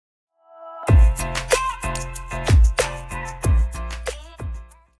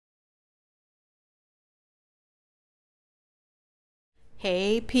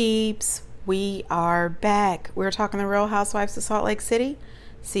Hey peeps, we are back. We're talking The Real Housewives of Salt Lake City,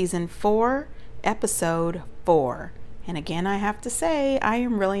 Season 4, Episode 4. And again, I have to say, I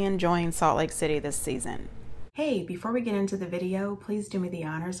am really enjoying Salt Lake City this season. Hey, before we get into the video, please do me the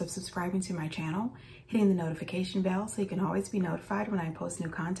honors of subscribing to my channel, hitting the notification bell so you can always be notified when I post new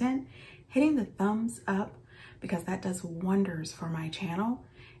content, hitting the thumbs up because that does wonders for my channel,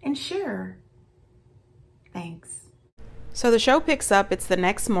 and share. Thanks. So the show picks up. It's the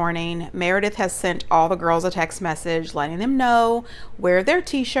next morning. Meredith has sent all the girls a text message letting them know, wear their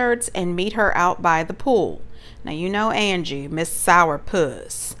t-shirts and meet her out by the pool. Now you know Angie, Miss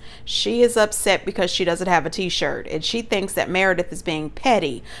Sourpuss. She is upset because she doesn't have a t-shirt and she thinks that Meredith is being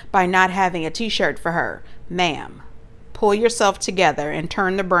petty by not having a t-shirt for her. Ma'am, pull yourself together and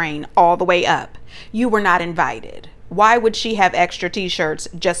turn the brain all the way up. You were not invited. Why would she have extra t-shirts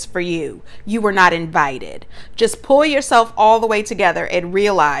just for you? You were not invited. Just pull yourself all the way together and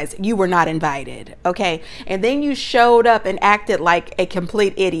realize you were not invited, okay? And then you showed up and acted like a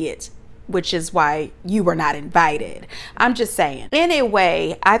complete idiot, which is why you were not invited. I'm just saying.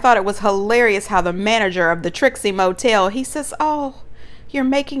 Anyway, I thought it was hilarious how the manager of the Trixie Motel, he says, "Oh, you're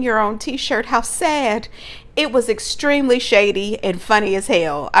making your own t-shirt. How sad." It was extremely shady and funny as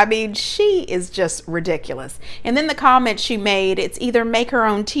hell. I mean, she is just ridiculous. And then the comment she made, it's either make her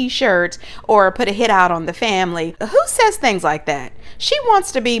own t-shirt or put a hit out on the family. Who says things like that? She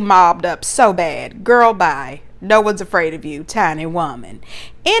wants to be mobbed up so bad. Girl, bye. No one's afraid of you, tiny woman.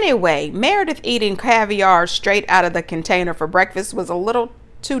 Anyway, Meredith eating caviar straight out of the container for breakfast was a little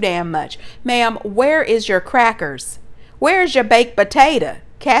too damn much. Ma'am, where is your crackers? Where's your baked potato?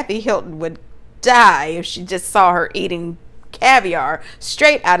 Kathy Hilton would die if she just saw her eating caviar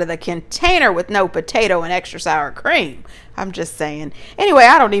straight out of the container with no potato and extra sour cream. I'm just saying. Anyway,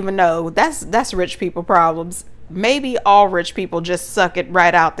 I don't even know. That's rich people problems. Maybe all rich people just suck it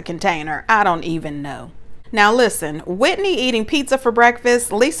right out the container. I don't even know. Now listen, Whitney eating pizza for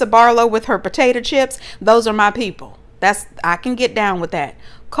breakfast, Lisa Barlow with her potato chips, those are my people. I can get down with that.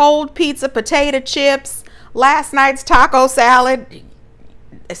 Cold pizza, potato chips, last night's taco salad.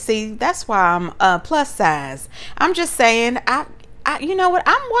 See, that's why I'm plus size. I'm just saying, you know what?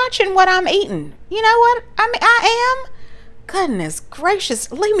 I'm watching what I'm eating. You know what? I am. Goodness gracious.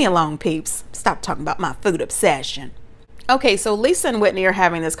 Leave me alone, peeps. Stop talking about my food obsession. Okay, so Lisa and Whitney are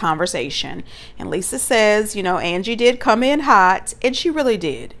having this conversation. And Lisa says, you know, Angie did come in hot. And she really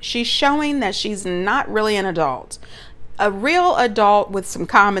did. She's showing that she's not really an adult. A real adult with some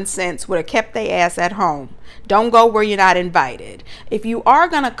common sense would have kept their ass at home. Don't go where you're not invited. If you are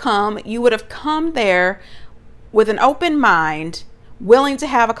going to come, you would have come there with an open mind, willing to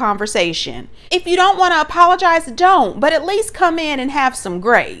have a conversation. If you don't want to apologize, don't. But at least come in and have some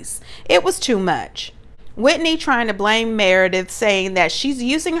grace. It was too much. Whitney trying to blame Meredith, saying that she's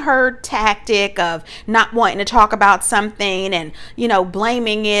using her tactic of not wanting to talk about something and, you know,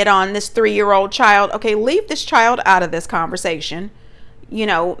 blaming it on this 3-year-old child. Okay, leave this child out of this conversation. You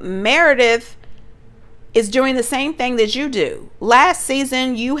know, Meredith is doing the same thing that you do. Last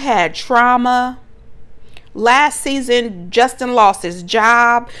season, you had trauma. Last season, Justin lost his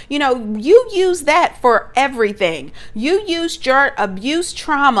job. You know, you use that for everything. You used your abuse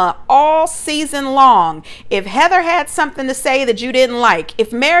trauma all season long. If Heather had something to say that you didn't like,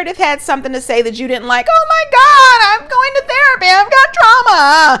 if Meredith had something to say that you didn't like, oh my God, I'm going to therapy. I've got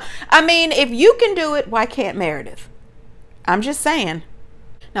trauma. I mean, if you can do it, why can't Meredith? I'm just saying.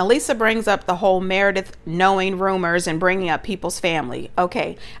 Now, Lisa brings up the whole Meredith knowing rumors and bringing up people's family.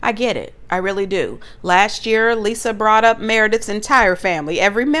 Okay, I get it. I really do. Last year, Lisa brought up Meredith's entire family,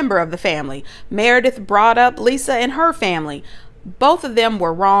 every member of the family. Meredith brought up Lisa and her family. Both of them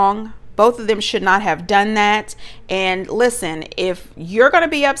were wrong. Both of them should not have done that. And listen, if you're going to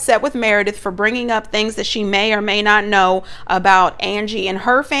be upset with Meredith for bringing up things that she may or may not know about Angie and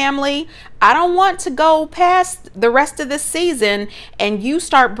her family, I don't want to go past the rest of this season and you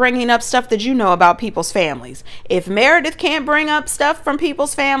start bringing up stuff that you know about people's families. If Meredith can't bring up stuff from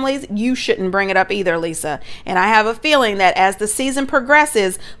people's families, you shouldn't bring it up either, Lisa. And I have a feeling that as the season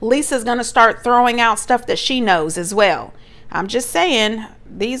progresses, Lisa's going to start throwing out stuff that she knows as well. I'm just saying,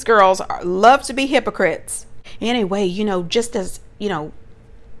 these girls love to be hypocrites. Anyway, you know, just as, you know,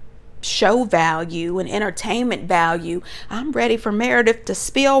 show value and entertainment value, I'm ready for Meredith to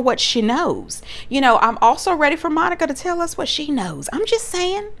spill what she knows. You know, I'm also ready for Monica to tell us what she knows. I'm just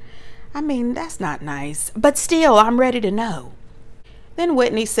saying. I mean, that's not nice. But still, I'm ready to know. Then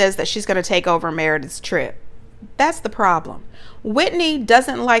Whitney says that she's going to take over Meredith's trip. That's the problem. Whitney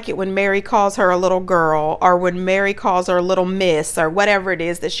doesn't like it when Mary calls her a little girl or when Mary calls her little miss or whatever it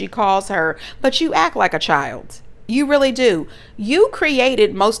is that she calls her, but you act like a child. You really do. You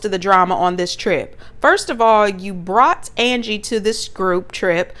created most of the drama on this trip. First of all, you brought Angie to this group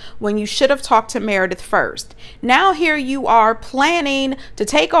trip when you should have talked to Meredith first. Now here you are planning to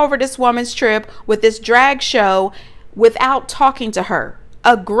take over this woman's trip with this drag show without talking to her.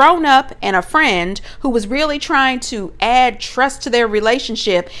 A grown-up and a friend who was really trying to add trust to their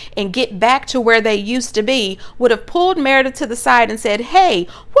relationship and get back to where they used to be would have pulled Meredith to the side and said, "Hey,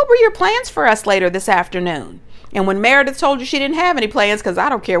 what were your plans for us later this afternoon?" And when Meredith told you she didn't have any plans, because I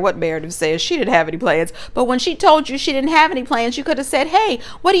don't care what Meredith says, she didn't have any plans. But when she told you she didn't have any plans, you could have said, "Hey,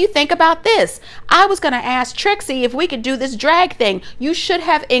 what do you think about this? I was going to ask Trixie if we could do this drag thing." You should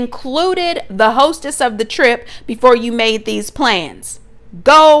have included the hostess of the trip before you made these plans.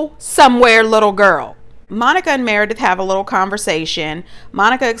 Go somewhere, little girl. Monica and Meredith have a little conversation.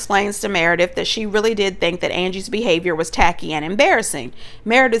 Monica explains to Meredith that she really did think that Angie's behavior was tacky and embarrassing.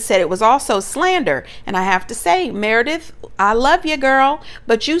 Meredith said it was also slander. And I have to say, Meredith, I love you, girl,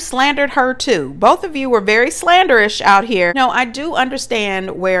 but you slandered her too. Both of you were very slanderish out here. No, I do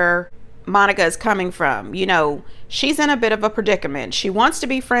understand where Monica is coming from. You know, she's in a bit of a predicament. She wants to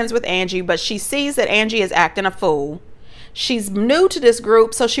be friends with Angie, but she sees that Angie is acting a fool. She's new to this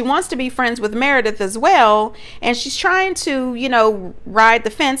group, so she wants to be friends with Meredith as well. And she's trying to, you know, ride the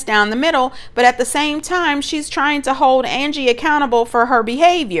fence down the middle. But at the same time, she's trying to hold Angie accountable for her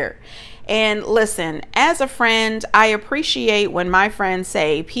behavior. And listen, as a friend, I appreciate when my friends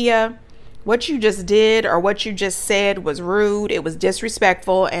say, "Pia, what you just did or what you just said was rude. It was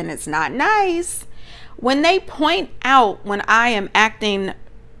disrespectful and it's not nice." When they point out when I am acting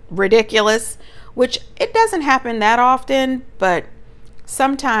ridiculous, which it doesn't happen that often, but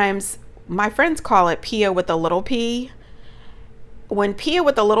sometimes my friends call it Pia with a little p. When Pia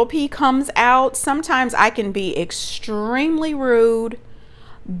with a little p comes out, sometimes I can be extremely rude,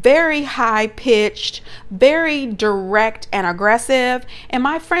 very high pitched, very direct and aggressive, and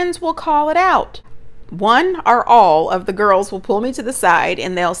my friends will call it out. One or all of the girls will pull me to the side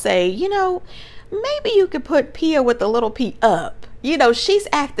and they'll say, "You know, maybe you could put Pia with a little p up. You know, she's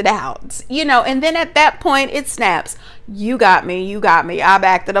acted out," you know, and then at that point it snaps. You got me. I've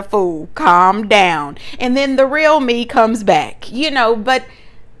acted a fool. Calm down. And then the real me comes back, you know, but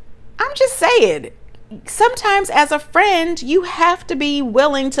I'm just saying, sometimes as a friend, you have to be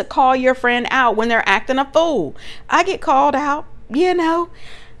willing to call your friend out when they're acting a fool. I get called out, you know,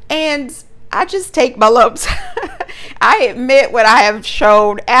 and I just take my lumps. I admit when I have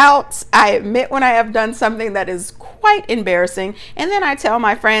showed out. I admit when I have done something that is quite embarrassing. And then I tell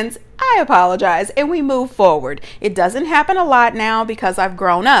my friends, I apologize, and we move forward. It doesn't happen a lot now because I've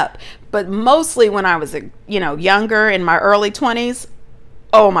grown up. But mostly when I was, younger in my early 20s,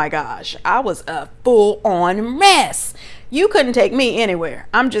 oh my gosh, I was a full-on mess. You couldn't take me anywhere.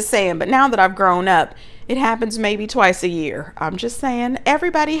 I'm just saying. But now that I've grown up, it happens maybe twice a year. I'm just saying,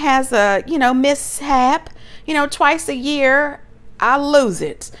 everybody has a, mishap. Twice a year, I lose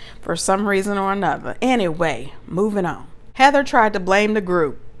it for some reason or another. Anyway, moving on. Heather tried to blame the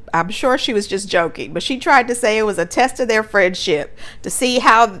group. I'm sure she was just joking, but she tried to say it was a test of their friendship to see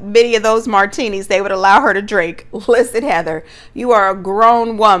how many of those martinis they would allow her to drink. Listen, Heather, you are a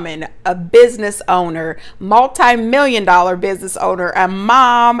grown woman, a business owner, multi-million-dollar business owner, a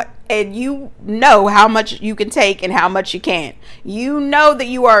mom, and you know how much you can take and how much you can't. You know that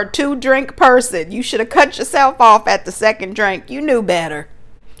you are a 2-drink person. You should have cut yourself off at the second drink. You knew better.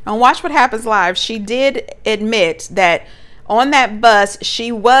 On Watch What Happens Live, she did admit that on that bus,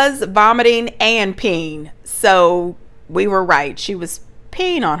 she was vomiting and peeing. So we were right. She was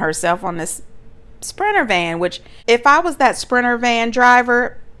peeing on herself on this Sprinter van, which if I was that Sprinter van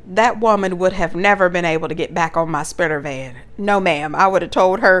driver, that woman would have never been able to get back on my Sprinter van. No, ma'am. I would have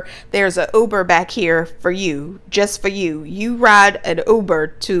told her, there's an Uber back here for you, just for you. You ride an Uber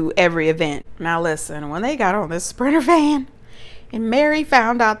to every event. Now listen, when they got on this Sprinter van and Mary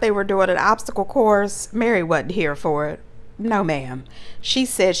found out they were doing an obstacle course, Mary wasn't here for it. No, ma'am. She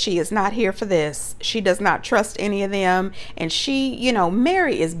said she is not here for this. She does not trust any of them. And she,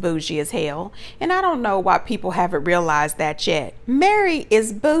 Mary is bougie as hell. And I don't know why people haven't realized that yet. Mary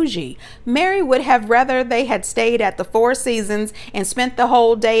is bougie. Mary would have rather they had stayed at the Four Seasons and spent the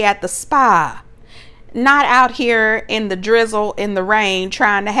whole day at the spa. Not out here in the drizzle, in the rain,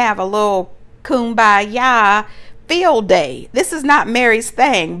 trying to have a little kumbaya field day. This is not Mary's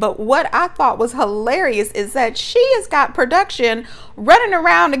thing. But what I thought was hilarious is that she has got production running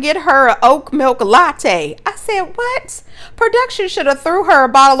around to get her an oat milk latte. I said, what? Production should have threw her a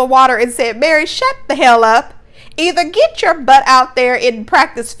bottle of water and said, Mary, shut the hell up. Either get your butt out there and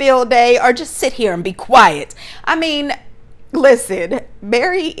practice field day or just sit here and be quiet. I mean, listen,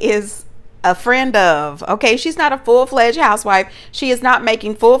 Mary is a friend of. Okay, she's not a full-fledged housewife. She is not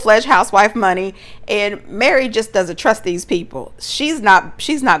making full-fledged housewife money, and Mary just doesn't trust these people. She's not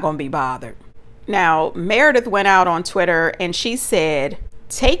going to be bothered. Now, Meredith went out on Twitter and she said,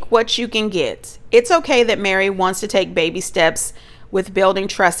 "Take what you can get. It's okay that Mary wants to take baby steps with building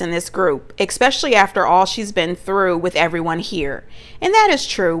trust in this group, especially after all she's been through with everyone here." And that is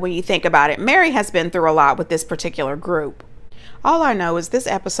true when you think about it. Mary has been through a lot with this particular group. All I know is this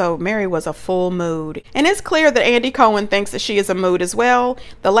episode, Mary was a full mood. And it's clear that Andy Cohen thinks that she is a mood as well.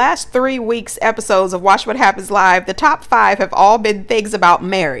 The last 3 weeks episodes of Watch What Happens Live, the top 5 have all been things about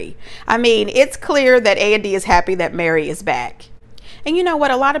Mary. I mean, it's clear that Andy is happy that Mary is back. And you know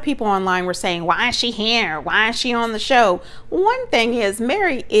what? A lot of people online were saying, why is she here? Why is she on the show? One thing is,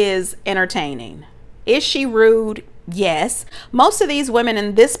 Mary is entertaining. Is she rude? Yes. Most of these women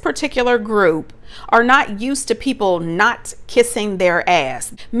in this particular group are not used to people not kissing their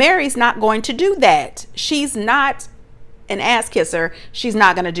ass. Mary's not going to do that. She's not an ass kisser. She's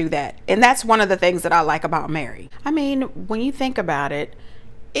not going to do that. And that's one of the things that I like about Mary. I mean, when you think about it,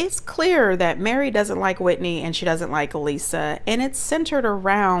 it's clear that Mary doesn't like Whitney and she doesn't like Lisa, and it's centered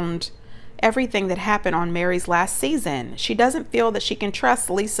around everything that happened on Mary's last season. She doesn't feel that she can trust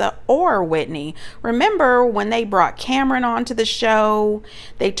Lisa or Whitney. Remember when they brought Cameron onto the show?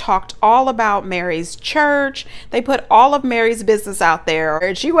 They talked all about Mary's church. They put all of Mary's business out there,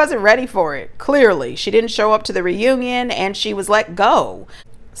 and she wasn't ready for it. Clearly, she didn't show up to the reunion and she was let go.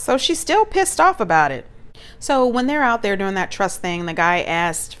 So she's still pissed off about it. So when they're out there doing that trust thing, the guy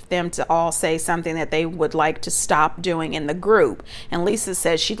asked them to all say something that they would like to stop doing in the group. And Lisa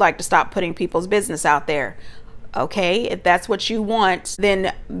says she'd like to stop putting people's business out there. Okay, if that's what you want,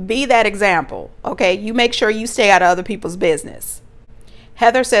 then be that example. Okay, you make sure you stay out of other people's business.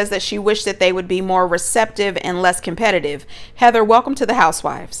 Heather says that she wished that they would be more receptive and less competitive. Heather, welcome to the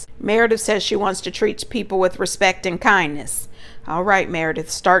Housewives. Meredith says she wants to treat people with respect and kindness. All right, Meredith,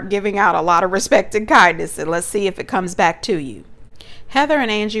 start giving out a lot of respect and kindness, and let's see if it comes back to you. Heather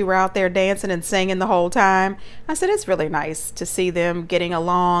and Angie were out there dancing and singing the whole time. I said, it's really nice to see them getting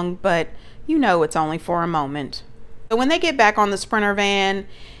along, but you know it's only for a moment. So when they get back on the Sprinter van,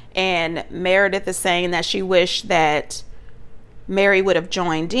 and Meredith is saying that she wished that Mary would have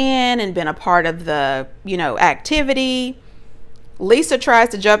joined in and been a part of the, activity, Lisa tries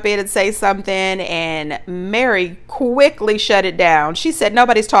to jump in and say something, and Mary quickly shut it down. She said,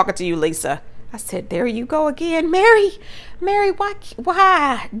 nobody's talking to you, Lisa. I said, there you go again, Mary. Mary,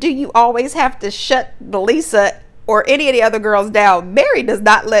 why do you always have to shut the Lisa or any of the other girls down? Mary does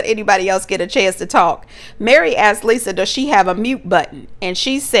not let anybody else get a chance to talk. Mary asked Lisa, does she have a mute button? And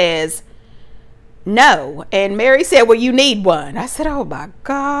she says, no. And Mary said, well, you need one. I said, oh my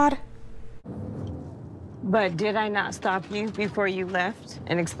God. But did I not stop you before you left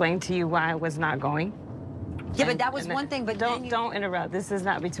and explain to you why I was not going? Yeah, but that was one thing, but don't interrupt. This is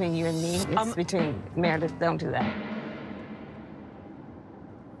not between you and me. It's between Meredith. Don't do that.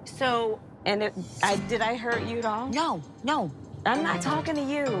 So, and did I hurt you at all? No. I'm not talking to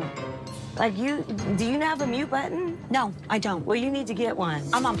you. Do you have a mute button? No, I don't. Well, you need to get one.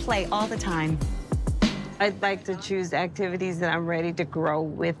 I'm on play all the time. I'd like to choose activities that I'm ready to grow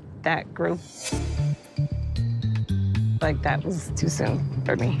with that group. That was too soon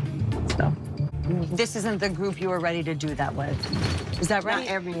for me, so. This isn't the group you were ready to do that with. Is that right?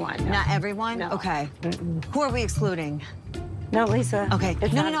 Not everyone. No. Not everyone? No. Okay. Who are we excluding? No, Lisa. Okay.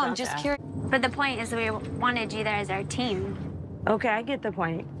 It's No, not I'm about just that. curious. But the point is we wanted you there as our team. Okay, I get the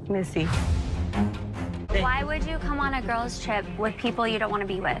point, Missy. Why would you come on a girls' trip with people you don't want to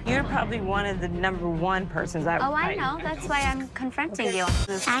be with? You're probably one of the #1 persons I would Oh, I fight. know. That's why I'm confronting you.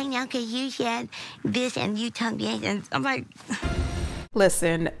 I know, because you said this and you told me, and I'm like...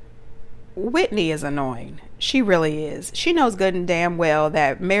 Listen, Whitney is annoying. She really is. She knows good and damn well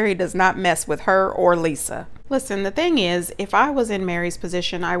that Mary does not mess with her or Lisa. Listen, the thing is, if I was in Mary's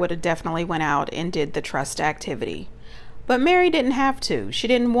position, I would have definitely went out and did the trust activity. But Mary didn't have to. She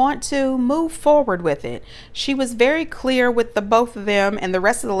didn't want to move forward with it. She was very clear with the both of them and the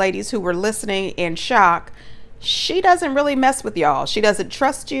rest of the ladies who were listening in shock. She doesn't really mess with y'all. She doesn't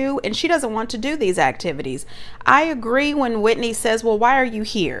trust you, and she doesn't want to do these activities. I agree when Whitney says, well, why are you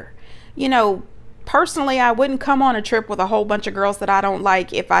here? Personally, I wouldn't come on a trip with a whole bunch of girls that I don't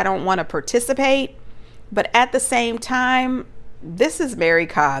like if I don't want to participate. But at the same time, this is Mary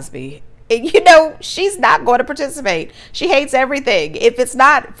Cosby. She's not going to participate. She hates everything. If it's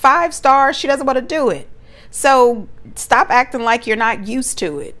not 5 stars, she doesn't want to do it. So stop acting like you're not used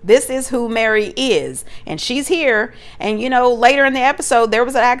to it. This is who Mary is, and she's here. And later in the episode, there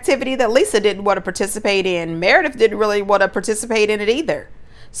was an activity that Lisa didn't want to participate in. Meredith didn't really want to participate in it either.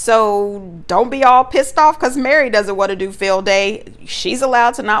 So don't be all pissed off because Mary doesn't want to do field day. She's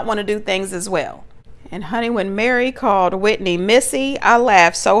allowed to not want to do things as well. And honey, when Mary called Whitney Missy, I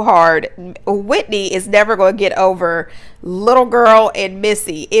laughed so hard. Whitney is never going to get over little girl and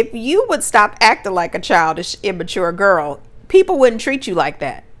Missy. If you would stop acting like a childish, immature girl, people wouldn't treat you like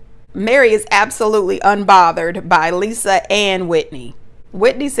that. Mary is absolutely unbothered by Lisa and Whitney.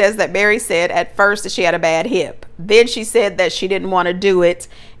 Whitney says that Mary said at first that she had a bad hip. Then she said that she didn't want to do it.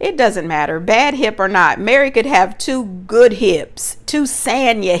 It doesn't matter, bad hip or not. Mary could have 2 good hips, 2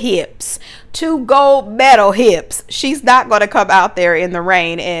 Sanya hips, 2 gold medal hips. She's not going to come out there in the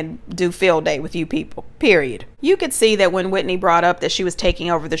rain and do field day with you people, period. You could see that when Whitney brought up that she was taking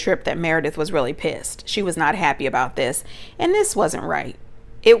over the trip that Meredith was really pissed. She was not happy about this, and this wasn't right.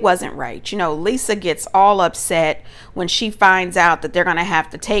 It wasn't right. You know, Lisa gets all upset when she finds out that they're going to have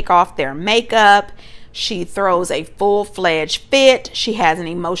to take off their makeup. She throws a full-fledged fit. She has an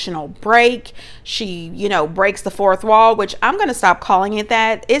emotional break. She, you know, breaks the 4th wall, which I'm going to stop calling it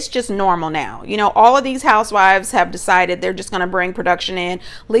that. It's just normal now. You know, all of these housewives have decided they're just going to bring production in.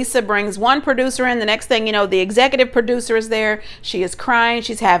 Lisa brings one producer in. The next thing you know, the executive producer is there. She is crying.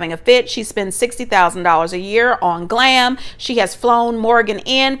 She's having a fit. She spends $60,000 a year on glam. She has flown Morgan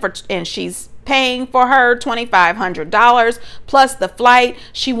in and she's paying for her $2,500 plus the flight.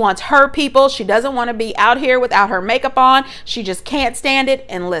 She wants her people. She doesn't want to be out here without her makeup on. She just can't stand it.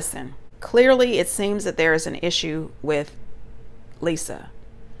 And listen, clearly it seems that there is an issue with Lisa.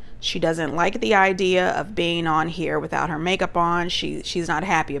 She doesn't like the idea of being on here without her makeup on. She's not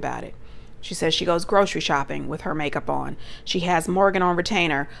happy about it. She says she goes grocery shopping with her makeup on. She has Morgan on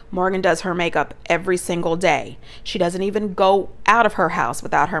retainer. Morgan does her makeup every single day. She doesn't even go out of her house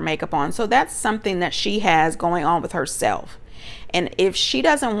without her makeup on. So that's something that she has going on with herself. And if she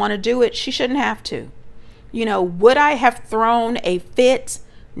doesn't want to do it, she shouldn't have to. You know, would I have thrown a fit?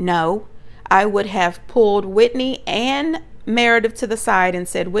 No. I would have pulled Whitney and Meredith to the side and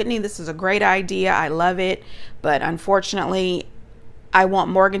said, Whitney, this is a great idea. I love it. But unfortunately, I want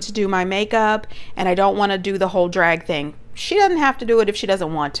Morgan to do my makeup and I don't want to do the whole drag thing. She doesn't have to do it if she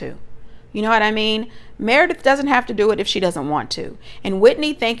doesn't want to. You know what I mean? Meredith doesn't have to do it if she doesn't want to. And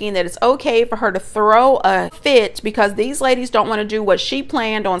Whitney thinking that it's okay for her to throw a fit because these ladies don't want to do what she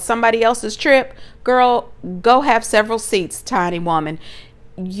planned on somebody else's trip. Girl, go have several seats, tiny woman.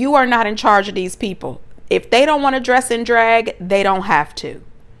 You are not in charge of these people. If they don't want to dress in drag, they don't have to.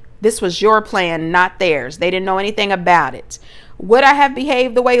 This was your plan, not theirs. They didn't know anything about it. Would I have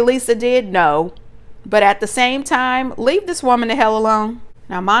behaved the way Lisa did? No. But at the same time, leave this woman the hell alone.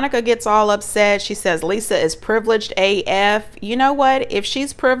 Now, Monica gets all upset. She says Lisa is privileged AF. You know what? If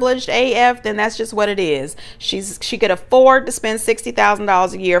she's privileged AF, then that's just what it is. She could afford to spend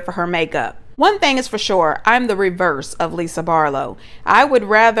 $60,000 a year for her makeup. One thing is for sure, I'm the reverse of Lisa Barlow. I would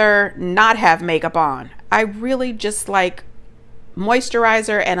rather not have makeup on. I really just like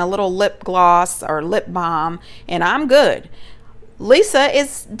moisturizer and a little lip gloss or lip balm, and I'm good. Lisa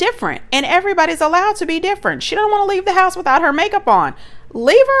is different, and everybody's allowed to be different. She don't want to leave the house without her makeup on.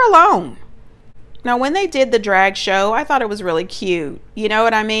 Leave her alone. Now, when they did the drag show, I thought it was really cute. You know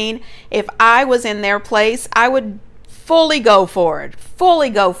what I mean? If I was in their place, I would fully go for it. Fully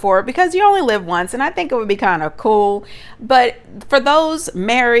go for it because you only live once, and I think it would be kind of cool. But for those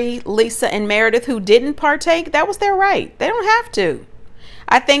Mary, Lisa, and Meredith who didn't partake, that was their right. They don't have to.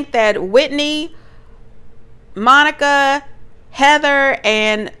 I think that Whitney, Monica, Heather,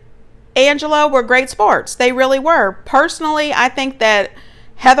 and Angela were great sports. They really were. Personally, I think that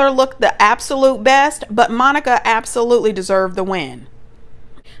Heather looked the absolute best, but Monica absolutely deserved the win.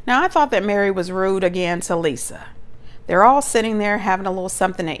 Now, I thought that Mary was rude again to Lisa. They're all sitting there having a little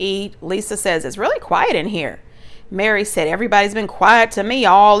something to eat. Lisa says, it's really quiet in here. Mary said, everybody's been quiet to me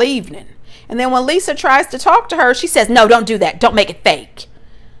all evening. And then when Lisa tries to talk to her, she says, no, don't do that. Don't make it fake.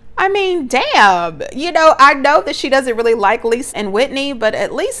 I mean, damn, you know, I know that she doesn't really like Lisa and Whitney, but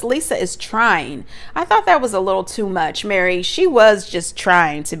at least Lisa is trying. I thought that was a little too much, Mary. She was just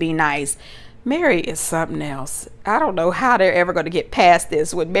trying to be nice. Mary is something else. I don't know how they're ever going to get past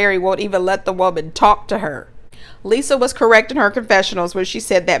this when Mary won't even let the woman talk to her. Lisa was correct in her confessionals when she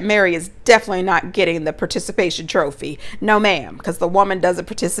said that Mary is definitely not getting the participation trophy. No, ma'am, because the woman doesn't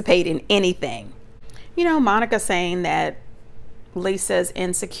participate in anything. You know, Monica saying that Lisa's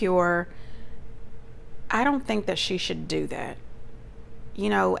insecure. I don't think that she should do that. You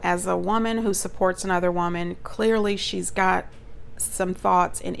know, as a woman who supports another woman, clearly she's got some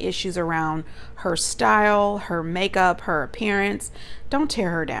thoughts and issues around her style, her makeup, her appearance. Don't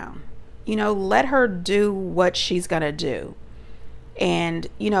tear her down. You know, let her do what she's gonna do. And,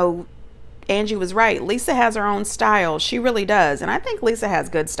 you know, Angie was right. Lisa has her own style. She really does. And I think Lisa has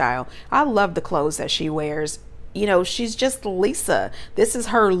good style. I love the clothes that she wears. You know, she's just Lisa. This is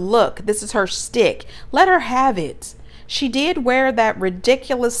her look. This is her stick. Let her have it. She did wear that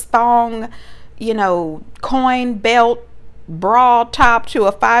ridiculous thong, you know, coin belt bra top to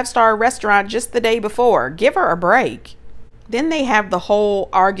a 5-star restaurant just the day before. Give her a break. Then they have the whole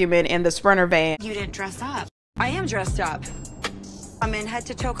argument in the Sprinter van. You didn't dress up. I am dressed up. I'm in head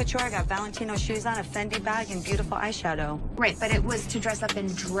to toe couture. I got Valentino shoes on, a Fendi bag, and beautiful eyeshadow. Right, but it was to dress up in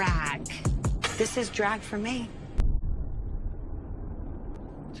drag. This is drag for me.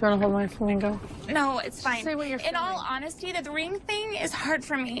 Do you want to hold my flamingo? No, it's fine. Say what you're In all feeling. honesty, the ring thing is hard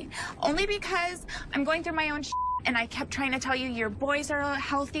for me. Only because I'm going through my own and I kept trying to tell you your boys are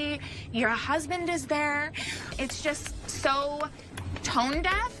healthy, your husband is there. It's just so tone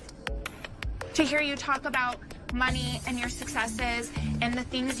deaf to hear you talk about money and your successes and the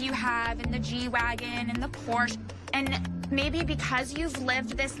things you have and the G-Wagon and the Porsche. And maybe because you've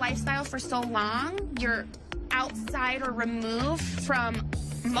lived this lifestyle for so long, you're outside or removed from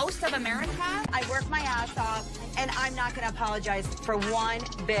most of America. I work my ass off, and I'm not going to apologize for one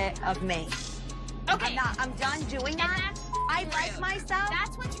bit of me. Okay. I'm done doing that. I like myself.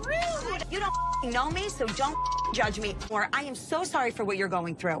 That's what's rude. You don't know me, so don't judge me. Or I am so sorry for what you're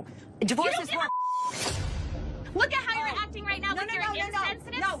going through. Divorce is hard. Look at how you're acting right now with your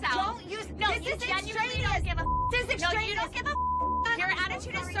insensitive self. Don't use. No, this you is genuinely don't give a This is No, extraneous. you don't give a Your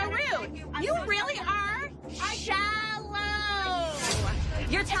attitude is so rude. You really are shallow.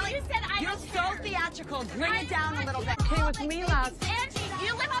 You're telling. You said I You're don't so care. theatrical. Bring it down a little bit. Came with me last. Angie,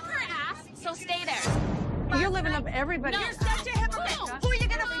 you live up her ass, so stay there. You're living up everybody. No, You're such a hypocrite. Who are you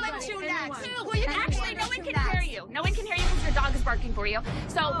going to flip to Anyone. next? Who? Who are you gonna Actually, flip no one to can next? hear you. No one can hear you because your dog is barking for you.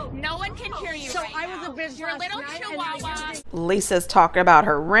 So no one can hear you So right I was now. a bitch You're a last little night, and chihuahua. Lisa's talking about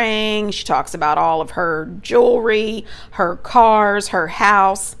her ring. She talks about all of her jewelry, her cars, her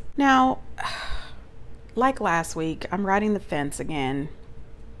house. Now, like last week, I'm riding the fence again.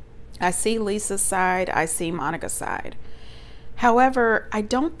 I see Lisa's side. I see Monica's side. However, I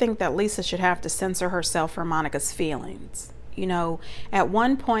don't think that Lisa should have to censor herself for Monica's feelings. You know, at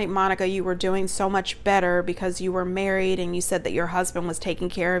one point, Monica, you were doing so much better because you were married and you said that your husband was taking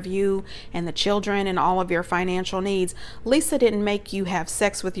care of you and the children and all of your financial needs. Lisa didn't make you have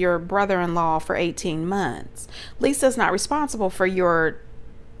sex with your brother-in-law for 18 months. Lisa's not responsible for your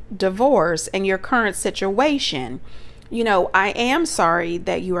divorce and your current situation. You know, I am sorry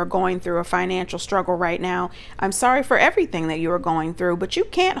that you are going through a financial struggle right now. I'm sorry for everything that you are going through, but you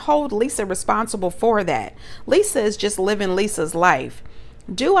can't hold Lisa responsible for that. Lisa is just living Lisa's life.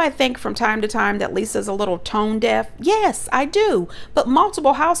 Do I think from time to time that Lisa's a little tone deaf? Yes, I do. But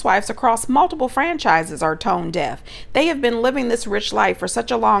multiple housewives across multiple franchises are tone deaf. They have been living this rich life for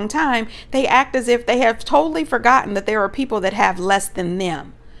such a long time, they act as if they have totally forgotten that there are people that have less than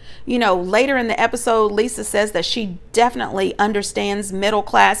them. You know, later in the episode, Lisa says that she definitely understands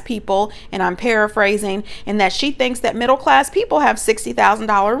middle-class people, and I'm paraphrasing, and that she thinks that middle-class people have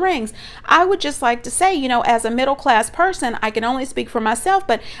 $60,000 rings. I would just like to say, you know, as a middle-class person, I can only speak for myself,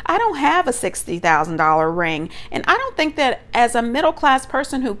 but I don't have a $60,000 ring. And I don't think that as a middle-class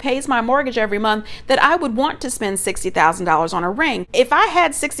person who pays my mortgage every month, that I would want to spend $60,000 on a ring. If I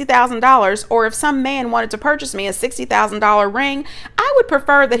had $60,000, or if some man wanted to purchase me a $60,000 ring, I would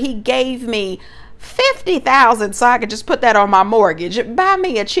prefer that he gave me $50,000 so I could just put that on my mortgage. Buy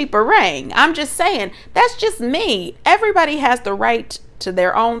me a cheaper ring. I'm just saying, that's just me. Everybody has the right to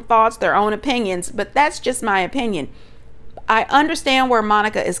their own thoughts, their own opinions, but that's just my opinion. I understand where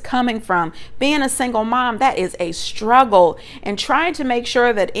Monica is coming from. Being a single mom, that is a struggle, and trying to make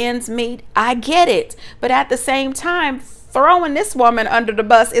sure that ends meet, I get it. But at the same time, throwing this woman under the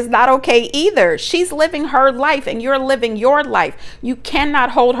bus is not okay either. She's living her life and you're living your life. You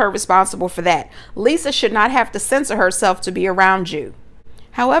cannot hold her responsible for that. Lisa should not have to censor herself to be around you.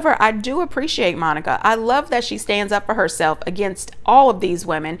 However, I do appreciate Monica. I love that she stands up for herself against all of these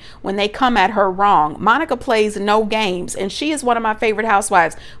women when they come at her wrong. Monica plays no games, and she is one of my favorite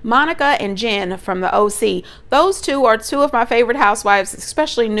housewives. Monica and Jen from the OC, those two are two of my favorite housewives,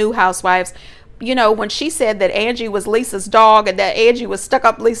 especially new housewives. You know, when she said that Angie was Lisa's dog and that Angie was stuck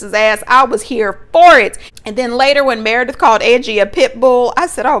up Lisa's ass, I was here for it. And then later when Meredith called Angie a pit bull, I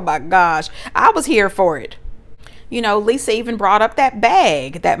said, oh my gosh, I was here for it. You know, Lisa even brought up that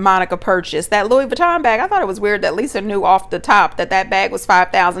bag that Monica purchased, that Louis Vuitton bag. I thought it was weird that Lisa knew off the top that that bag was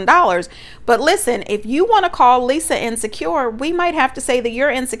 $5,000. But listen, if you want to call Lisa insecure, we might have to say that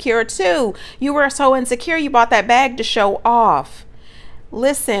you're insecure too. You were so insecure you bought that bag to show off.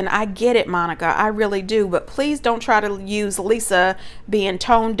 Listen, I get it, Monica. I really do. But please don't try to use Lisa being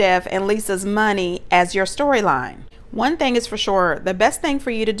tone deaf and Lisa's money as your storyline. One thing is for sure, the best thing for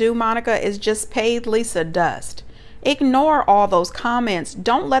you to do, Monica, is just pay Lisa dust. Ignore all those comments.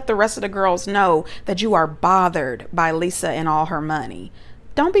 Don't let the rest of the girls know that you are bothered by Lisa and all her money.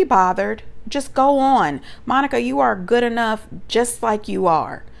 Don't be bothered. Just go on. Monica, you are good enough just like you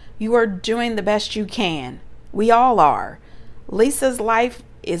are. You are doing the best you can. We all are. Lisa's life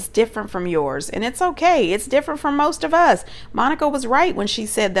is different from yours, and it's okay. It's different from most of us. Monica was right when she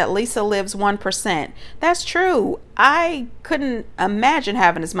said that Lisa lives 1%. That's true. I couldn't imagine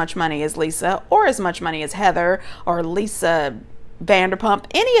having as much money as Lisa, or as much money as Heather or Lisa Vanderpump,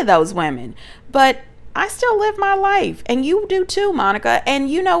 any of those women. But I still live my life, and you do too, Monica. And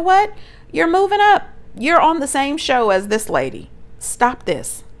you know what? You're moving up. You're on the same show as this lady. Stop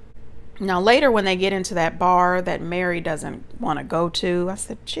this. Now later when they get into that bar that Mary doesn't want to go to, I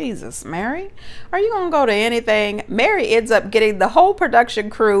said, Jesus, Mary, are you going to go to anything? Mary ends up getting the whole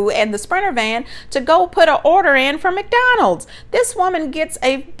production crew and the Sprinter van to go put an order in for McDonald's. This woman gets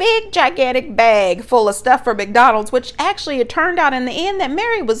a big gigantic bag full of stuff for McDonald's, which actually it turned out in the end that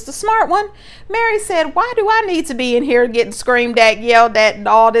Mary was the smart one. Mary said, why do I need to be in here getting screamed at, yelled at, and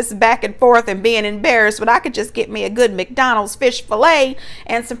all this back and forth and being embarrassed when I could just get me a good McDonald's fish fillet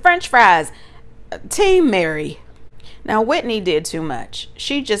and some French fries? Team Mary. Now Whitney did too much.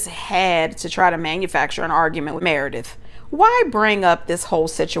 She just had to try to manufacture an argument with Meredith. Why bring up this whole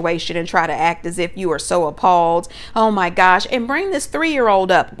situation and try to act as if you are so appalled? Oh my gosh, and bring this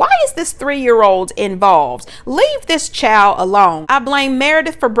 3-year-old up. Why is this 3-year-old involved? Leave this child alone. I blame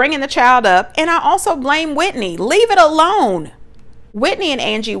Meredith for bringing the child up, and I also blame Whitney. Leave it alone. Whitney and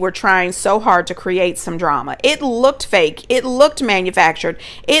Angie were trying so hard to create some drama. It looked fake. It looked manufactured.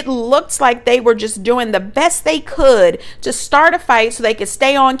 It looked like they were just doing the best they could to start a fight so they could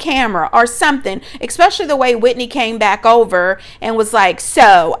stay on camera or something, especially the way Whitney came back over and was like,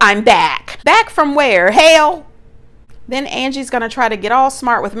 so I'm back. Back from where? Hell? Then Angie's going to try to get all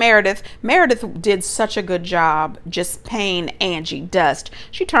smart with Meredith. Meredith did such a good job just paying Angie dust.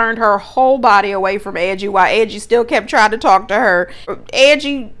 She turned her whole body away from Angie while Angie still kept trying to talk to her.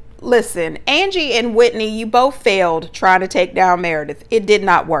 Angie, listen, Angie and Whitney, you both failed trying to take down Meredith. It did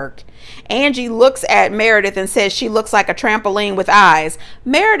not work. Angie looks at Meredith and says she looks like a trampoline with eyes.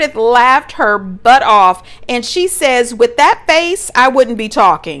 Meredith laughed her butt off and she says, with that face, I wouldn't be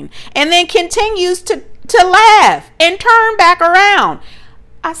talking. And then continues to laugh and turn back around.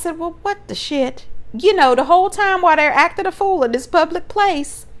 I said, well, what the shit? You know, the whole time while they're acting a fool in this public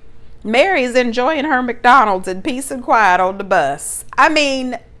place, Mary's enjoying her McDonald's in peace and quiet on the bus. I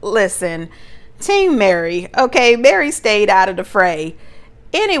mean, listen, Team Mary, okay, Mary stayed out of the fray.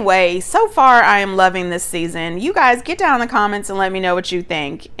 Anyway, so far I am loving this season. You guys get down in the comments and let me know what you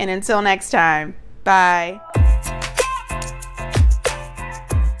think. And until next time, bye.